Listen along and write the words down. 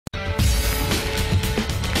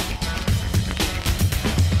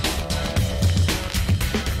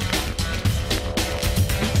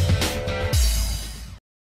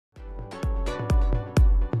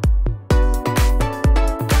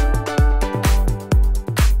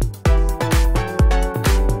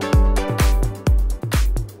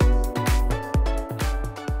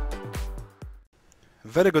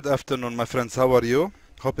Very good afternoon, my friends. How are you?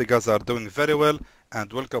 Hope you guys are doing very well,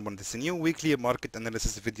 and welcome on this new weekly market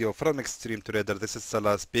analysis video from Extreme Trader. This is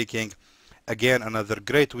Salah speaking. Again, another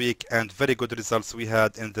great week and very good results we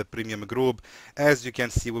had in the premium group. As you can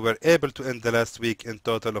see, we were able to end the last week in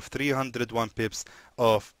total of 301 pips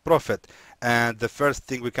of profit. And the first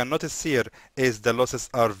thing we can notice here is the losses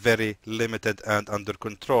are very limited and under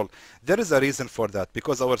control. There is a reason for that,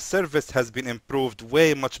 because our service has been improved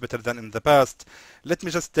way much better than in the past. Let me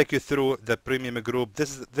just take you through the premium group.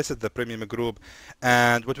 This is the premium group,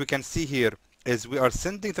 and what we can see here is we are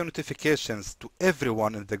sending the notifications to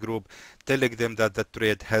everyone in the group, telling them that the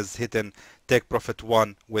trade has hit in take profit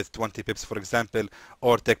 1 with 20 pips, for example,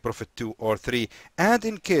 or take profit 2 or 3. And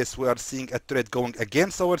in case we are seeing a trade going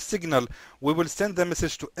against our signal, we will send the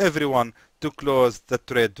message to everyone to close the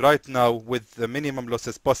trade right now with the minimum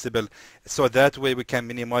losses possible, so that way we can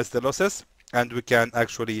minimize the losses and we can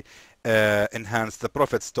actually enhance the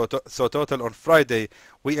profits. So total on Friday,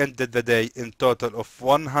 we ended the day in total of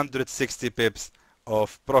 160 pips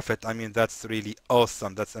of profit. I mean, that's really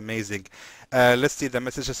awesome. That's amazing. Let's see the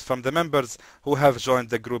messages from the members who have joined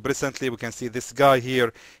the group recently. We can see this guy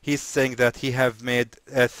here. He's saying that he have made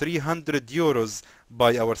 300 euros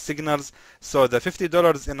by our signals. So the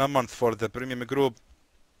 $50 in a month for the premium group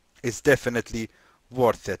is definitely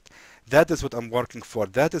worth it. That is what I'm working for.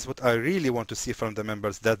 That is what I really want to see from the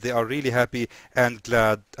members, that they are really happy and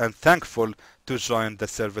glad and thankful to join the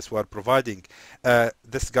service we are providing.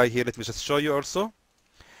 This guy here, let me just show you also.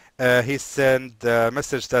 He sent a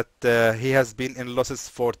message that he has been in losses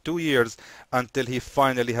for 2 years until he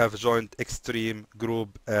finally have joined Extreme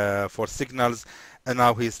Group for signals, and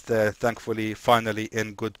now he's thankfully finally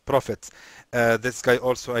in good profits. This guy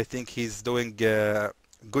also, I think he's doing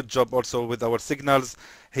good job also with our signals.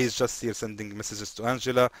 He's just here sending messages to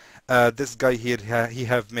Angela. This guy here, he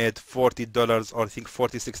have made $40 or I think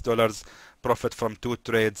 $46 profit from 2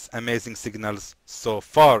 trades. Amazing signals so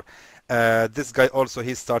far. This guy also,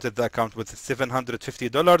 he started the account with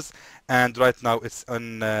 $750 and right now it's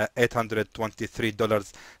on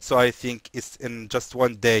 $823. So I think it's in just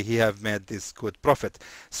one day he have made this good profit.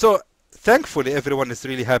 So thankfully everyone is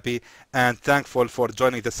really happy and thankful for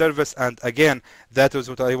joining the service, and again, that is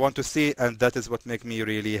what I want to see, and that is what makes me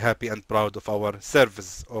really happy and proud of our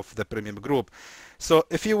service of the premium group. So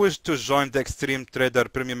if you wish to join the Extreme Trader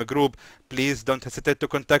premium group, please don't hesitate to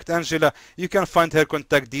contact Angela. You can find her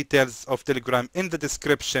contact details of Telegram in the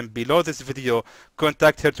description below this video.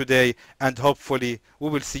 Contact her today and hopefully we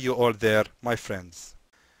will see you all there, my friends.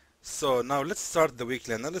 So now let's start the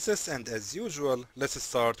weekly analysis, and as usual, let's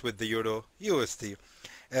start with the Euro USD.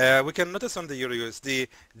 We can notice on the Euro USD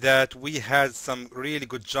that we had some really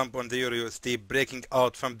good jump on the Euro USD, breaking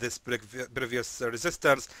out from this previous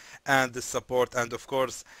resistance and the support. And of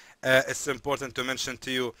course, it's important to mention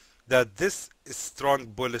to you that this strong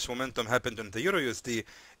bullish momentum happened on the Euro USD.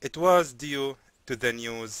 It was due to the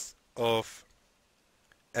news of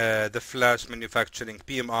the flash manufacturing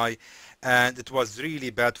PMI, and it was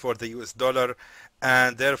really bad for the US dollar,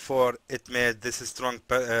 and therefore it made this strong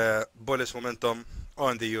bullish momentum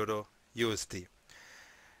on the Euro USD.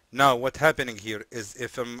 Now what's happening here is,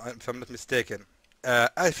 if I'm not mistaken,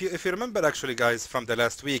 if you remember actually guys from the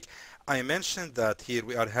last week, I mentioned that here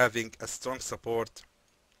we are having a strong support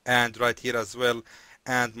and right here as well,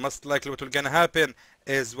 and most likely what will gonna happen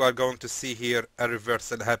is we are going to see here a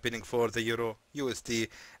reversal happening for the Euro USD,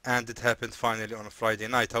 and it happened finally on Friday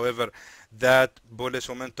night. However, that bullish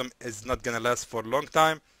momentum is not gonna last for a long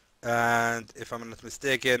time, and if I'm not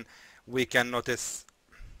mistaken, we can notice,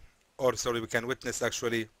 or sorry, we can witness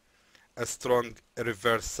actually a strong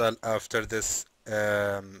reversal after this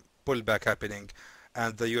pullback happening,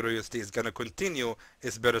 and the Euro USD is gonna continue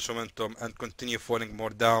its bearish momentum and continue falling more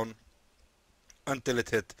down until it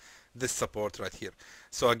hit this support right here.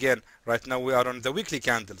 So again, right now we are on the weekly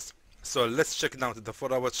candles. So let's check now to the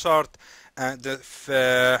 4-hour chart, and if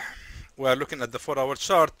we are looking at the 4-hour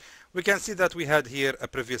chart, we can see that we had here a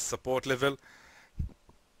previous support level,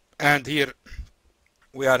 and here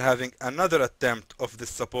we are having another attempt of this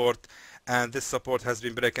support, and this support has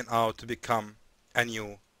been breaking out to become a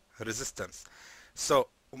new resistance. So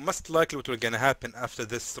most likely what will gonna happen after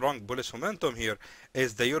this strong bullish momentum here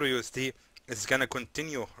is the Euro USD is gonna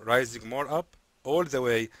continue rising more up all the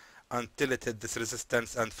way until it hit this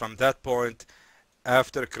resistance, and from that point,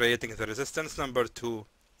 after creating the resistance number 2,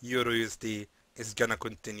 Euro USD is gonna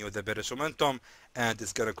continue the bearish momentum and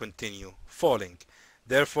is gonna continue falling.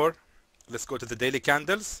 Therefore, let's go to the daily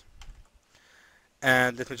candles,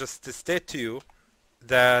 and let me just state to you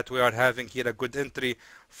that we are having here a good entry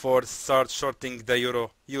for start shorting the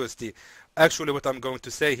Euro USD. Actually, what I'm going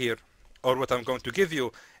to say here or what I'm going to give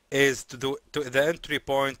you, is to do to the entry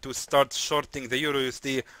point to start shorting the Euro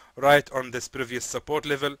USD right on this previous support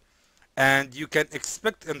level. And you can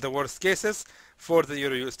expect in the worst cases for the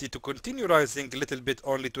Euro USD to continue rising a little bit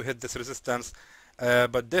only to hit this resistance,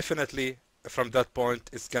 but definitely from that point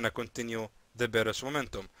it's gonna continue the bearish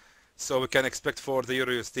momentum. So we can expect for the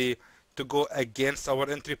Euro USD to go against our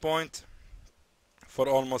entry point for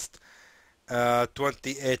almost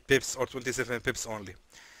 28 pips or 27 pips only.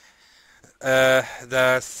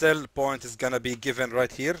 The sell point is gonna be given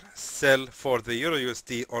right here. Sell for the Euro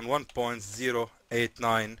USD on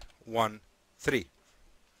 1.08913.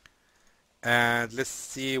 And let's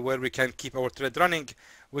see where we can keep our trade running.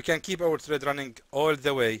 We can keep our trade running all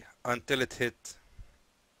the way until it hit.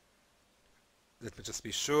 Let me just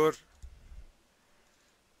be sure.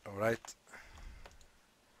 All right.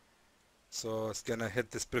 So it's gonna hit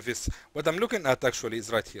this previous. What I'm looking at actually is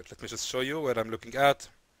right here. Let me just show you where I'm looking at.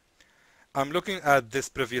 I'm looking at this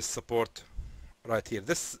previous support right here.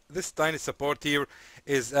 This tiny support here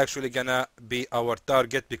is actually gonna be our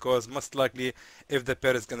target, because most likely if the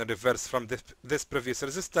pair is gonna reverse from this previous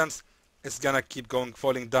resistance, it's gonna keep going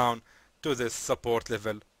falling down to this support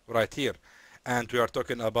level right here, and we are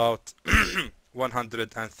talking about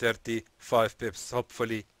 135 pips,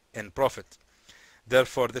 hopefully in profit.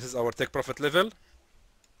 Therefore, this is our take profit level.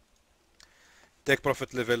 Take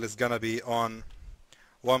profit level is gonna be on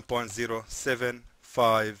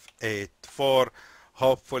 1.07584.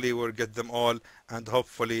 Hopefully we'll get them all, and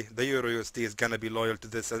hopefully the Euro USD is gonna be loyal to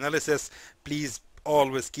this analysis. Please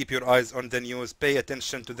always keep your eyes on the news, pay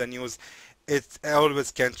attention to the news. It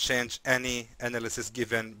always can change any analysis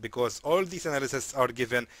given, because all these analyses are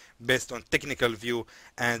given based on technical view,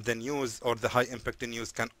 and the news or the high impact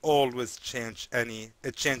news can always change any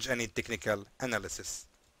technical analysis.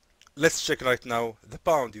 Let's check right now the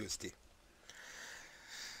pound USD.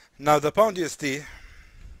 Now the pound USD,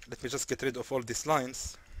 let me just get rid of all these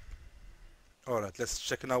lines. Alright, let's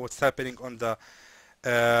check now what's happening on the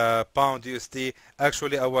pound USD.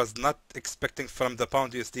 Actually, I was not expecting from the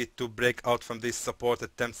pound USD to break out from these support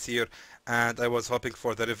attempts here, and I was hoping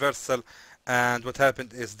for the reversal. And what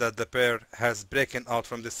happened is that the pair has broken out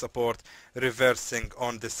from this support, reversing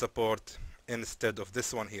on this support instead of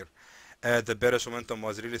this one here. The bearish momentum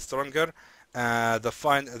was really stronger.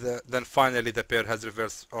 Then finally the pair has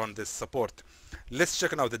reversed on this support. Let's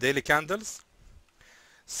check now the daily candles.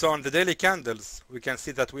 So on the daily candles, we can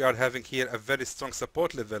see that we are having here a very strong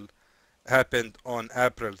support level happened on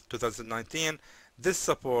April 2019. This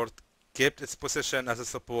support kept its position as a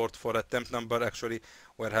support for attempt number. Actually,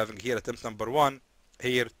 we're having here attempt number 1,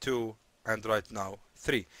 here 2, and right now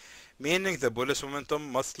 3. Meaning the bullish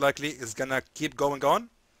momentum most likely is gonna keep going on,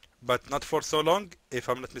 but not for so long. If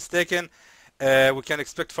I'm not mistaken, we can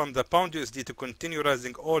expect from the pound USD to continue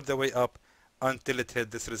rising all the way up until it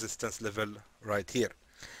hit this resistance level right here.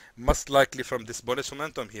 Most likely from this bullish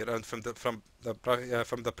momentum here, and from the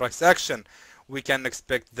price action, we can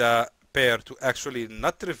expect the pair to actually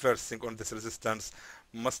not reversing on this resistance.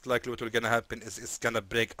 Most likely what will gonna happen is it's gonna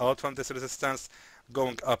break out from this resistance,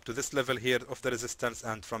 going up to this level here of the resistance,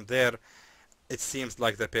 and from there it seems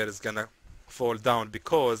like the pair is gonna fall down,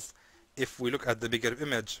 because if we look at the bigger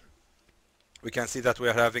image, we can see that we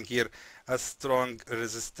are having here a strong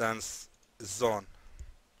resistance zone.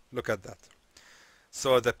 Look at that.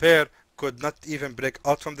 So the pair could not even break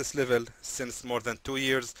out from this level since more than 2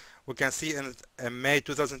 years. We can see in May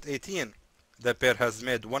 2018 the pair has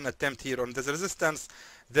made one attempt here on this resistance.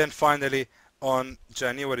 Then finally on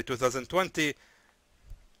January 2020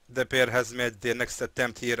 the pair has made the next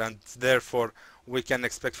attempt here, and therefore we can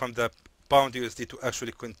expect from the pound USD to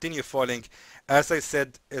actually continue falling. As I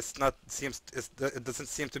said, it doesn't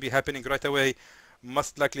seem to be happening right away.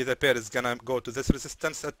 Most likely the pair is gonna go to this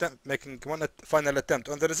resistance attempt, making one final attempt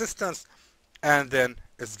on the resistance, and then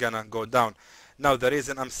it's gonna go down. Now the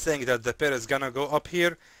reason I'm saying that the pair is gonna go up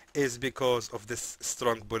here is because of this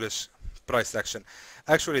strong bullish price action.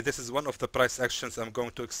 Actually, this is one of the price actions I'm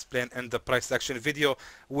going to explain in the price action video,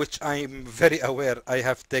 which I'm very aware I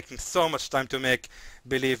have taken so much time to make.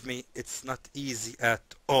 Believe me, it's not easy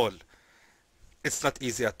at all. It's not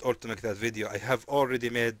easy at all to make that video. I have already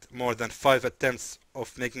made more than 5 attempts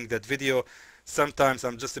of making that video. Sometimes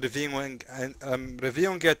I'm just reviewing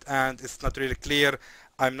it and it's not really clear.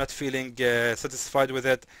 I'm not feeling satisfied with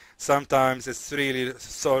it. Sometimes it's really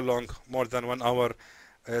so long, more than 1 hour.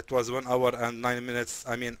 It was 1 hour and 9 minutes.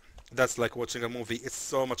 I mean, that's like watching a movie. It's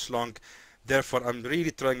so much long. Therefore, I'm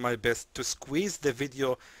really trying my best to squeeze the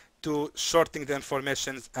video to shorting the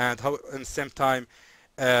information, and how at the same time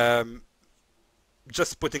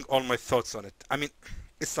just putting all my thoughts on it. I mean,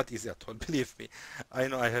 It's not easy at all, believe me. I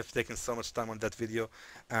know I have taken so much time on that video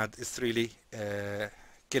and it's really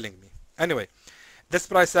killing me. Anyway, this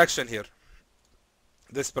price action here,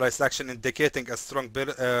 this price action indicating a strong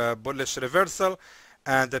bullish reversal,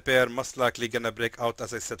 and the pair most likely gonna break out,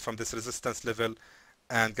 as I said, from this resistance level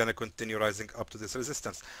and gonna continue rising up to this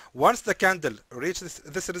resistance. Once the candle reaches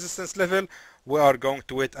this resistance level, we are going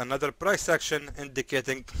to wait another price action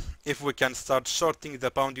indicating if we can start shorting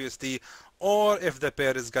the pound USD or if the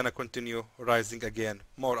pair is gonna continue rising again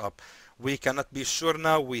more up. We cannot be sure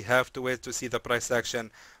now. We have to wait to see the price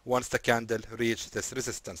action once the candle reach this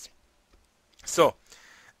resistance. So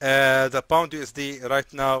the pound USD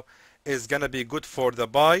right now is gonna be good for the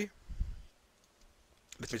buy.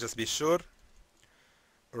 Let me just be sure.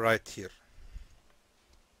 Right here,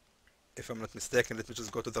 if I'm not mistaken. Let me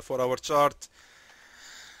just go to the 4-hour chart.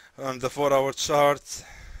 On the 4-hour chart,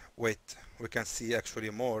 wait, we can see actually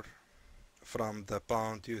more from the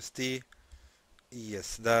pound USD.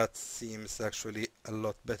 Yes, that seems actually a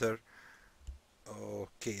lot better.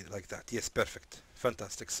 Okay, like that. Yes, perfect,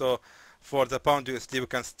 fantastic. So for the pound USD, we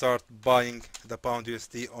can start buying the pound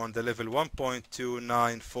USD on the level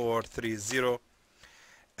 1.29430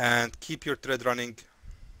 and keep your trade running,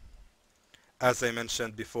 as I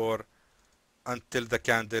mentioned before, until the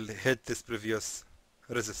candle hit this previous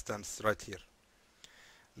resistance right here.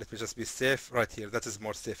 Let me just be safe right here. That is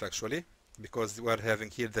more safe actually, because we are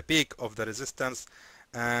having here the peak of the resistance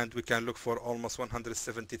and we can look for almost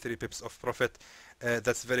 173 pips of profit.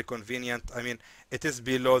 That's very convenient. I mean, it is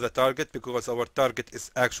below the target because our target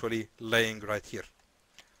is actually laying right here.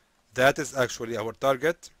 That is actually our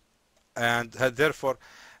target, and therefore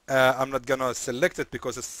I'm not gonna select it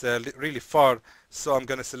because it's really far, so I'm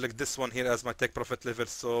gonna select this one here as my take profit level,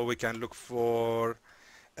 so we can look for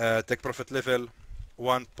take profit level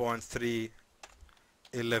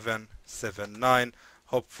 1.31179.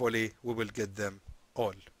 Hopefully we will get them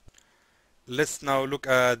all. Let's now look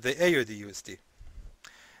at the AUD USD.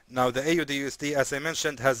 Now the AUD USD, as I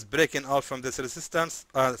mentioned, has breaking out from this resistance,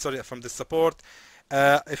 from this support.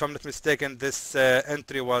 If I'm not mistaken, this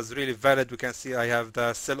entry was really valid. We can see I have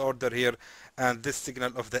the sell order here, and this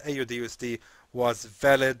signal of the AUD USD was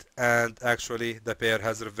valid, and actually the pair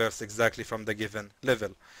has reversed exactly from the given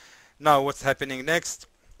level. Now what's happening next?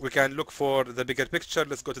 We can look for the bigger picture.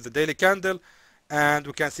 Let's go to the daily candle, and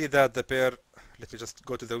we can see that the pair, let me just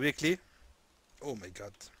go to the weekly. Oh my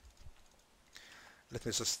god, let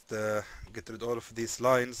me just get rid of all of these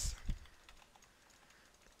lines,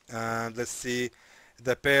 and let's see.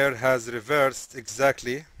 The pair has reversed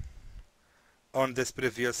exactly on this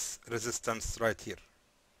previous resistance right here.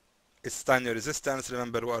 It's tiny resistance.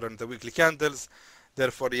 Remember, we are on the weekly candles.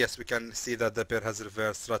 Therefore, yes, we can see that the pair has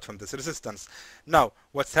reversed right from this resistance. Now,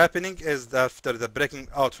 what's happening is that after the breaking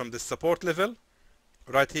out from this support level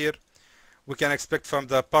right here, we can expect from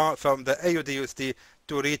the AUD USD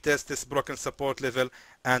to retest this broken support level,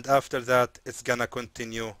 and after that, it's gonna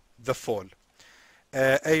continue the fall.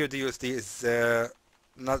 AUD USD is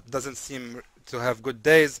doesn't seem to have good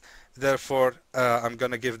days, therefore I'm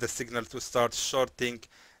gonna give the signal to start shorting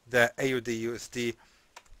the AUD USD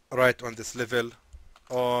right on this level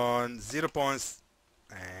on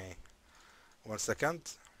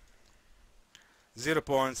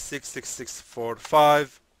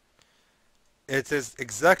 0.66645. It is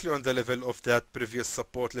exactly on the level of that previous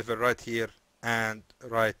support level right here and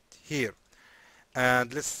right here.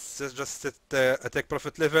 And let's just set a take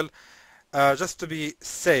profit level. Just to be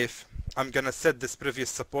safe, I'm gonna set this previous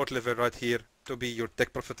support level right here to be your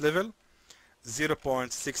take profit level,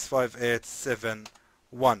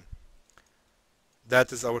 0.65871.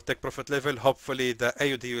 That is our take profit level. Hopefully the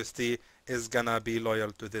AUD USD is gonna be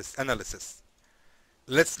loyal to this analysis.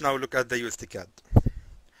 Let's now look at the USD CAD.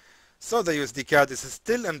 So the USD CAD is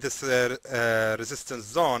still in this resistance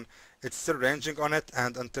zone. It's still ranging on it,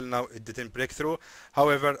 and until now it didn't break through.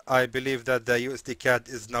 However, I believe that the USD CAD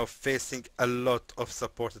is now facing a lot of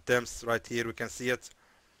support attempts. Right here we can see it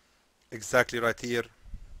exactly right here.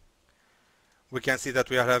 We can see that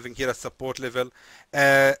we are having here a support level.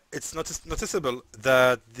 It's noticeable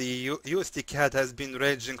that the USD CAD has been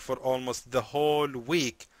ranging for almost the whole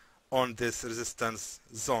week on this resistance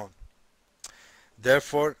zone.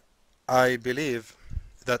 Therefore, I believe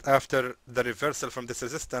that after the reversal from this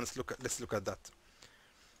resistance, let's look at that.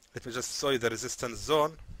 Let me just show you the resistance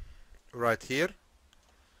zone right here.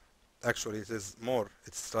 Actually, it is more.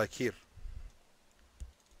 It's like here,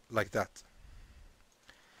 like that.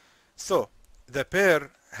 So the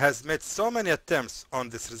pair has made so many attempts on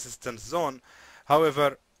this resistance zone.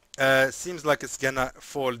 However, seems like it's gonna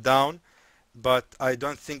fall down, but I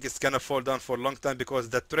don't think it's gonna fall down for a long time because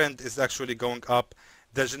the trend is actually going up,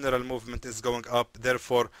 the general movement is going up.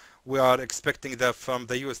 Therefore, we are expecting that from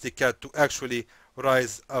the USD CAD to actually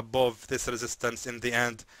rise above this resistance in the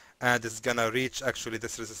end, and it's gonna reach actually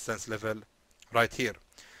this resistance level right here.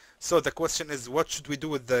 So the question is, what should we do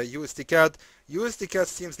with the USD CAD? USD CAD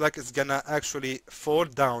seems like it's gonna actually fall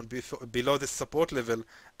down below this support level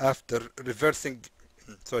after reversing,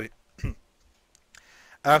 sorry,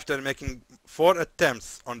 after making 4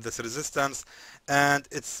 attempts on this resistance, and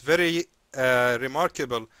it's very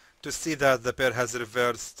remarkable to see that the pair has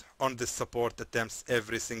reversed on this support attempts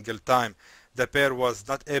every single time. The pair was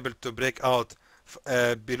not able to break out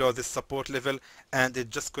below this support level, and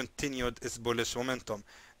it just continued its bullish momentum.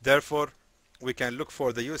 Therefore, we can look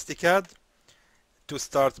for the USD CAD to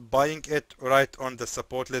start buying it right on the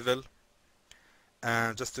support level.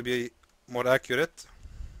 And just to be more accurate,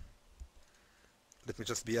 let me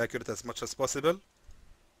just be accurate as much as possible.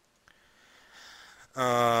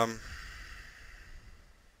 Let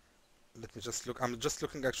me just look. I'm just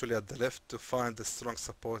looking actually at the left to find the strong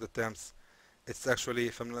support attempts. It's actually,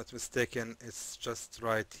 if I'm not mistaken, it's just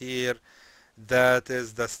right here. That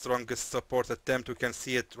is the strongest support attempt. We can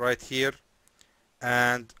see it right here,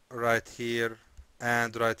 and right here,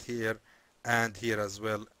 and right here, and here as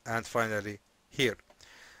well, and finally here.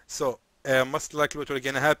 So most likely what will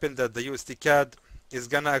gonna happen that the USD CAD is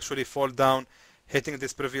gonna actually fall down, hitting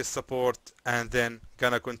this previous support, and then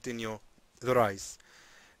gonna continue the rise.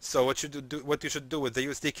 So what you should do with the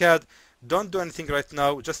USD CAD, don't do anything right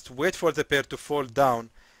now. Just wait for the pair to fall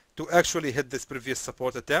down to actually hit this previous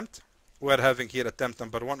support attempt. We're having here attempt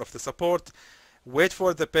number 1 of the support. Wait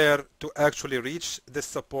for the pair to actually reach this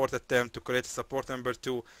support attempt to create support number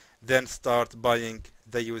 2, then start buying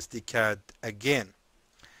the USD CAD again.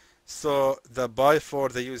 So the buy for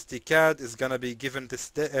the USD CAD is gonna be given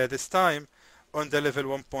this time on the level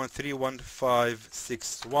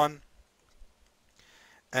 1.31561,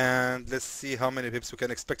 and let's see how many pips we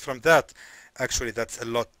can expect from that. Actually, that's a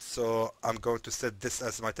lot, so I'm going to set this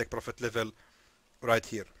as my take profit level right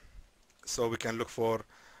here. So we can look for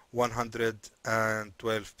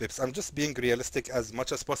 112 pips. I'm just being realistic as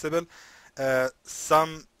much as possible.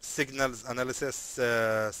 Some signals analysis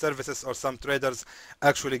services or some traders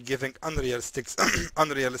actually giving unrealistic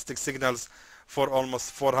unrealistic signals for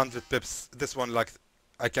almost 400 pips. This one, like,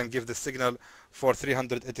 I can give the signal for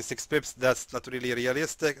 386 pips. That's not really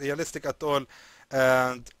realistic at all,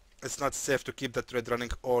 and it's not safe to keep the trade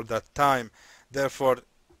running all that time. Therefore,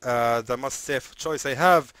 the most safe choice I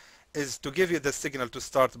have is to give you the signal to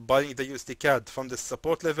start buying the USD CAD from the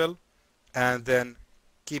support level, and then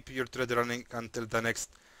keep your trade running until the next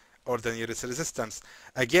or the nearest resistance.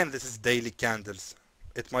 Again, this is daily candles.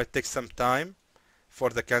 It might take some time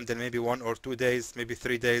for the candle, maybe 1 or 2 days, maybe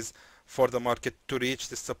 3 days, for the market to reach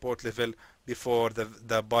the support level before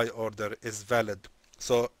the buy order is valid.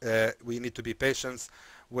 So we need to be patient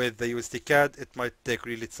with the USD CAD. It might take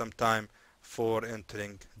really some time for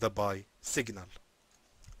entering the buy signal.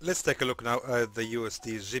 Let's take a look now at the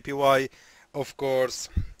USD JPY. Of course,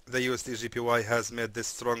 the USD JPY has made this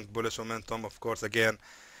strong bullish momentum, of course, again,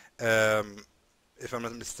 if I'm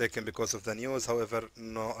not mistaken, because of the news. However,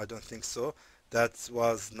 no, I don't think so. That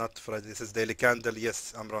was not Friday. This is daily candle.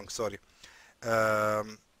 Yes, I'm wrong, sorry.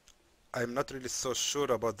 I'm not really so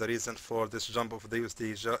sure about the reason for this jump of the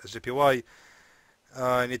USD JPY.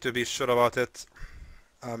 I need to be sure about it.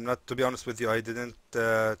 Not, to be honest with you, I didn't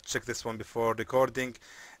check this one before recording.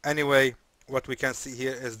 Anyway, what we can see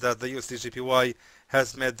here is that the USD JPY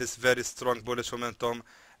has made this very strong bullish momentum,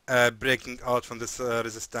 breaking out from this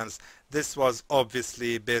resistance. This was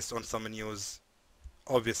obviously based on some news.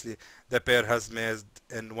 Obviously, the pair has made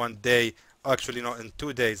in 1 day, actually no, in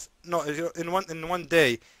 2 days. No, in one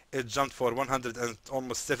day it jumped for 100 and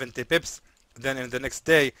almost 70 pips. Then in the next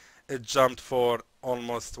day it jumped for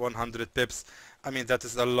almost 100 pips. I mean, that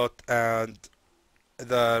is a lot, and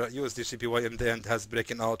the USD JPY in the end has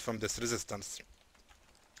broken out from this resistance.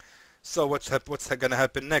 So what's gonna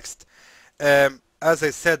happen next? As I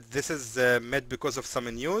said, this is made because of some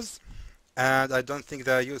news, and I don't think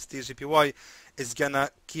the USD JPY is gonna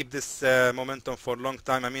keep this momentum for a long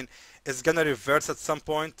time. I mean, it's gonna reverse at some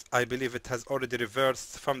point. I believe it has already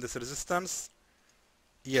reversed from this resistance.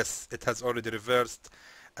 Yes, it has already reversed,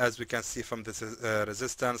 as we can see from this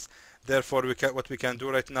resistance. Therefore, what we can do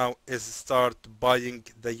right now is start buying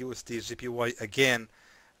the USD JPY again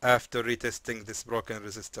after retesting this broken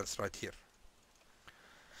resistance right here.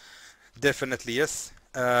 Definitely yes.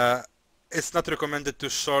 It's not recommended to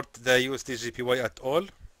short the USD JPY at all.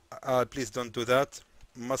 Please don't do that.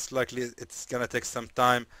 Most likely it's gonna take some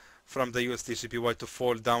time from the USD JPY to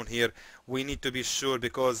fall down here. We need to be sure,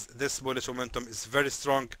 because this bullish momentum is very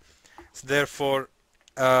strong. Therefore,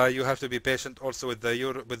 You have to be patient also with the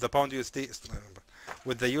euro, with the pound USD,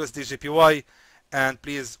 with the USD JPY, and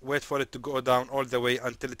please wait for it to go down all the way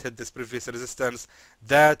until it hit this previous resistance.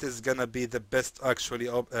 That is gonna be the best actually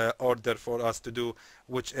order for us to do,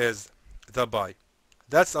 which is the buy.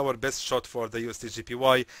 That's our best shot for the USD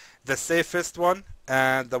JPY, the safest one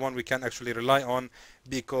and the one we can actually rely on,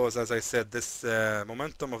 because as I said, this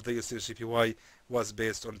momentum of the USD JPY was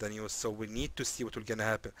based on the news, so we need to see what will gonna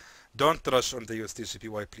happen. Don't rush on the USD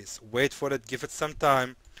JPY, please. Wait for it, give it some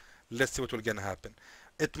time. Let's see what will gonna happen.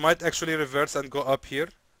 It might actually reverse and go up here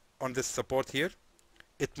on this support here.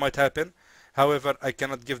 It might happen. However, I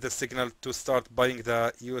cannot give the signal to start buying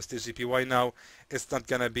the USD JPY now. It's not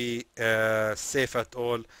gonna be safe at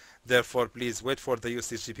all. Therefore, please wait for the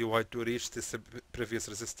USD JPY to reach this previous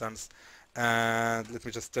resistance. And let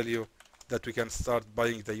me just tell you that we can start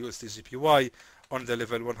buying the USD JPY on the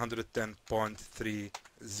level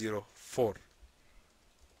 110.304.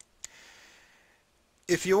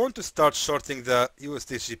 If you want to start shorting the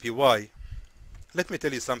USD JPY, let me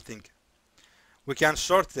tell you something. We can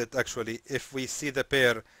short it actually if we see the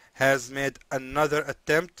pair has made another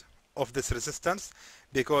attempt of this resistance,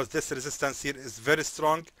 because this resistance here is very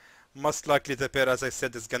strong. Most likely the pair, as I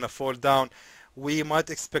said, is gonna fall down. We might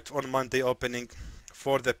expect on Monday opening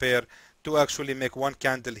for the pair to actually make one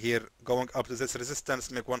candle here going up to this resistance,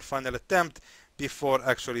 make one final attempt before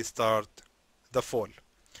actually start the fall.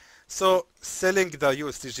 So selling the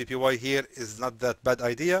USD JPY here is not that bad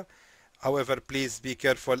idea. However, please be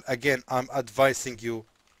careful. Again, I'm advising you,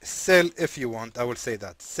 sell if you want. I will say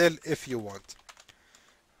that. Sell if you want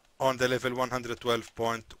on the level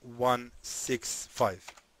 112.165.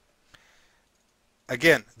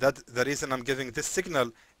 Again, the reason I'm giving this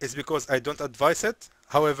signal is because I don't advise it.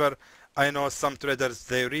 However, I know some traders,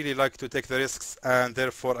 they really like to take the risks, and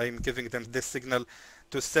therefore I'm giving them this signal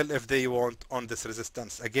to sell if they want on this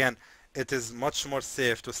resistance. Again, it is much more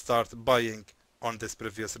safe to start buying on this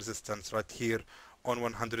previous resistance right here on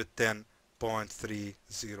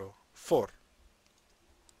 110.304.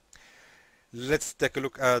 Let's take a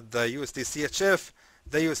look at the USD CHF.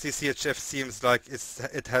 The USD CHF seems like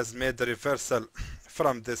it has made the reversal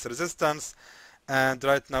from this resistance, and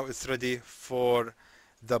right now it's ready for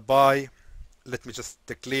the buy. Let me just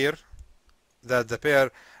declare that the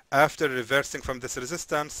pair, after reversing from this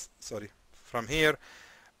resistance, from here,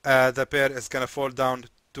 the pair is gonna fall down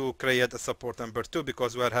to create a support number 2,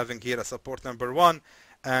 because we are having here a support number 1,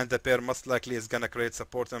 and the pair most likely is gonna create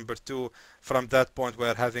support number 2. From that point we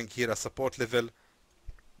are having here a support level,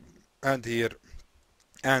 and here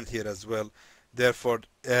as well. Therefore,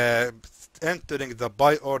 entering the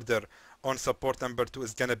buy order on support number 2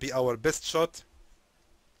 is gonna be our best shot,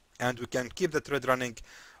 and we can keep the trade running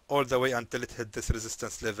all the way until it hit this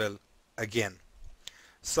resistance level again.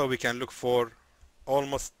 So we can look for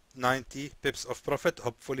almost 90 pips of profit.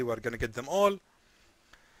 Hopefully we're gonna get them all.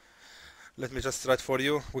 Let me just write for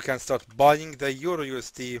you. We can start buying the Euro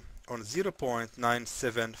USD on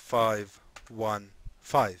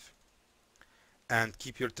 0.97515 and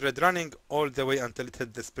keep your trade running all the way until it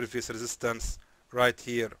hit this previous resistance right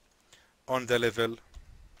here on the level,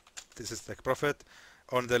 this is take profit,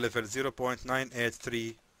 on the level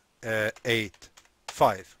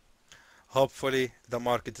 0.98385. Hopefully the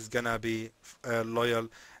market is gonna be loyal,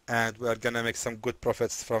 and we are gonna make some good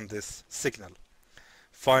profits from this signal.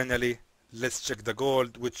 Finally, let's check the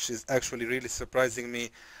gold, which is actually really surprising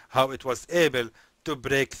me how it was able to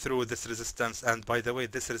break through this resistance. And by the way,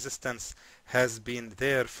 this resistance has been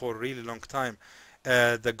there for a really long time.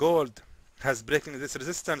 The gold has breaking this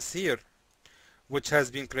resistance here, which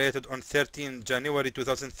has been created on 13 January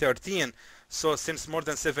 2013. So since more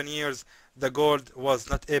than 7 years, the gold was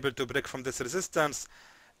not able to break from this resistance,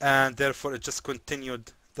 and therefore it just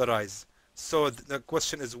continued the rise. So the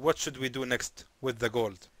question is, what should we do next with the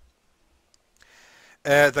gold?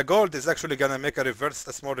 The gold is actually gonna make a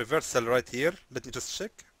small reversal right here. Let me just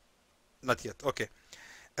check. Not yet. Okay.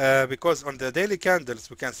 Because on the daily candles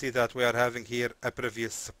we can see that we are having here a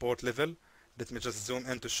previous support level. Let me just zoom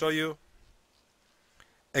in to show you.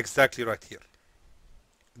 Exactly right here.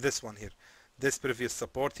 This one here. This previous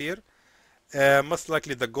support here. Most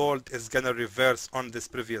likely the gold is gonna reverse on this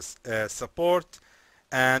previous support,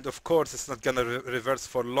 and of course it's not gonna reverse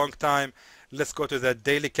for a long time. Let's go to the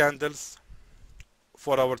daily candles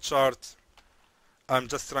for our chart. I'm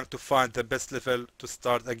just trying to find the best level to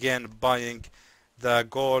start again buying the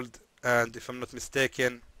gold, and if I'm not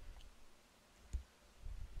mistaken,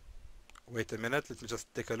 wait a minute, let me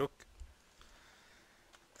just take a look.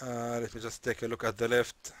 Let me just take a look at the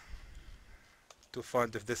left to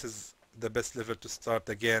find if this is the best level to start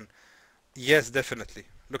again. Yes, definitely.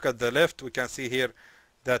 Look at the left. We can see here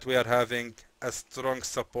that we are having a strong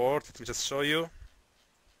support. Let me just show you.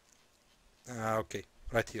 Okay,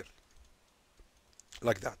 right here,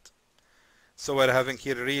 like that. So we're having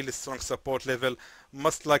here really strong support level.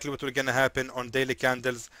 Most likely what will gonna happen on daily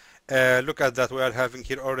candles. Look at that, we are having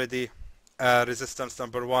here already resistance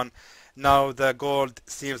number 1. Now the gold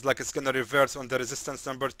seems like it's gonna reverse on the resistance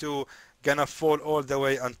number 2, gonna fall all the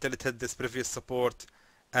way until it hit this previous support,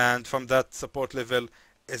 and from that support level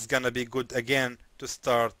it's gonna be good again to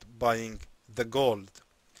start buying the gold.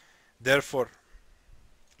 Therefore,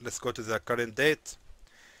 let's go to the current date.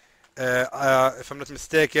 If I'm not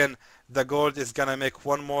mistaken, the gold is gonna make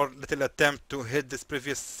one more little attempt to hit this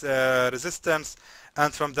previous resistance,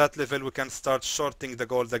 and from that level we can start shorting the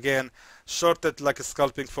gold again. Short it like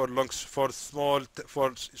scalping for for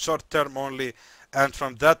short term only, and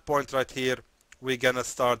from that point right here we're gonna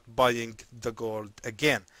start buying the gold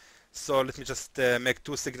again. So let me just make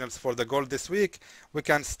 2 signals for the gold this week. We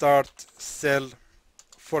can start sell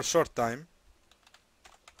for short time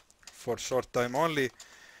only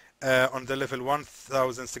on the level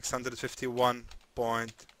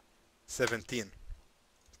 1651.17.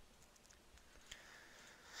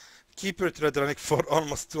 Keep your trade running for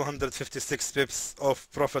almost 256 pips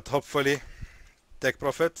of profit, hopefully take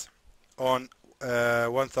profit on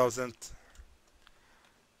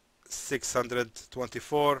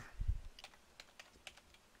 1624.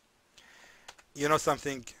 You know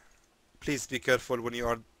something, please be careful when you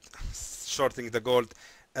are shorting the gold.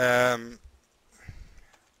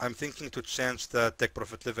 I'm thinking to change the take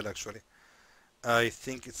profit level actually. I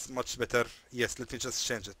think it's much better. Yes, let me just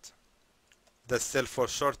change it. The sell for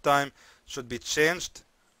short time should be changed,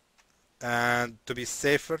 and to be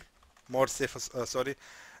safer, more safer,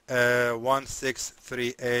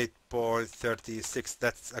 1638.36.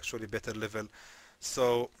 That's actually better level.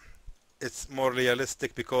 So it's more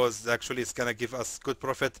realistic because actually it's gonna give us good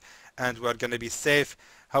profit and we're gonna be safe.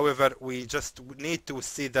 However, we just need to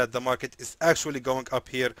see that the market is actually going up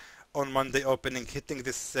here on Monday opening, hitting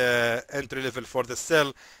this entry level for the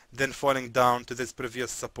sell, then falling down to this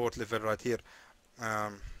previous support level right here.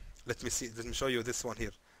 Let me show you this one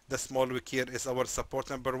here. The small wick here is our support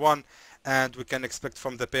number 1, and we can expect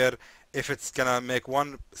from the pair, if it's gonna make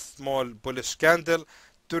one small bullish candle,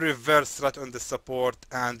 to reverse right on the support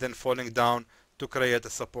and then falling down to create a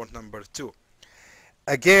support number 2.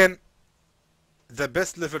 Again, the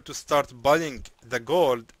best level to start buying the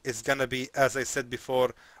gold is gonna be, as I said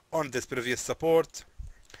before, on this previous support.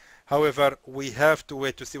 However, we have to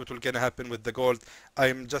wait to see what will gonna happen with the gold.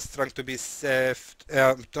 I'm just trying to be safe,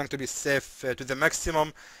 to the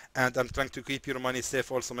maximum, and I'm trying to keep your money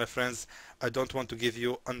safe also, my friends. I don't want to give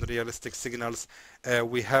you unrealistic signals.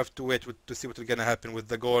 We have to wait to see what will gonna happen with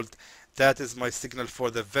the gold. That is my signal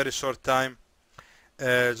for the very short time,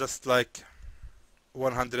 just like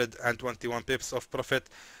 121 pips of profit.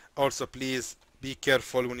 Also, please be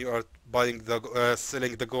careful when you are buying the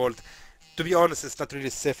selling the gold. To be honest, it's not really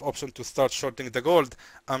a safe option to start shorting the gold.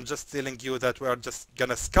 I'm just telling you that we are just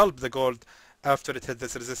gonna scalp the gold after it hit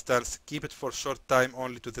this resistance. Keep it for short time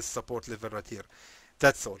only to this support level right here.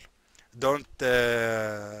 That's all. Don't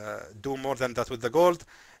do more than that with the gold.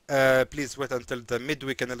 Please wait until the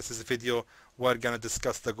midweek analysis video. We're gonna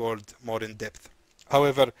discuss the gold more in depth.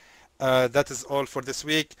 However, that is all for this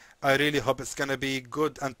week. I really hope it's gonna be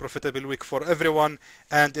good and profitable week for everyone,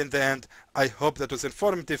 and in the end I hope that was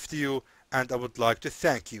informative to you, and I would like to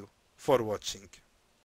thank you for watching.